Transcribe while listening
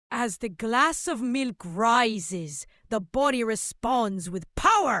As the glass of milk rises, the body responds with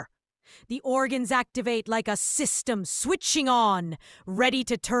power. The organs activate like a system switching on, ready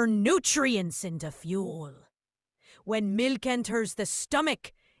to turn nutrients into fuel. When milk enters the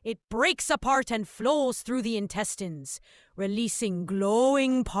stomach, it breaks apart and flows through the intestines, releasing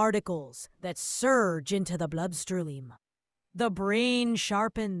glowing particles that surge into the bloodstream. The brain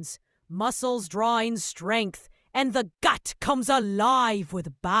sharpens, muscles draw in strength, and the gut comes alive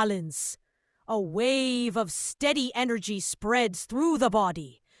with balance. A wave of steady energy spreads through the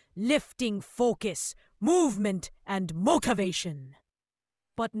body, lifting focus, movement, and motivation.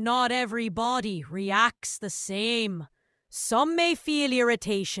 But not every body reacts the same. Some may feel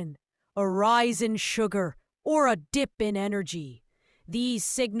irritation, a rise in sugar, or a dip in energy. These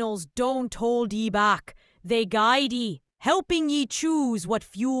signals don't hold ye back. They guide ye, helping ye choose what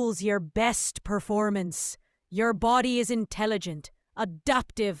fuels your best performance. Your body is intelligent,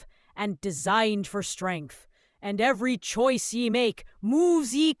 adaptive, and designed for strength. And every choice ye make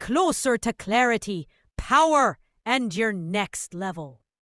moves ye closer to clarity, power, and your next level.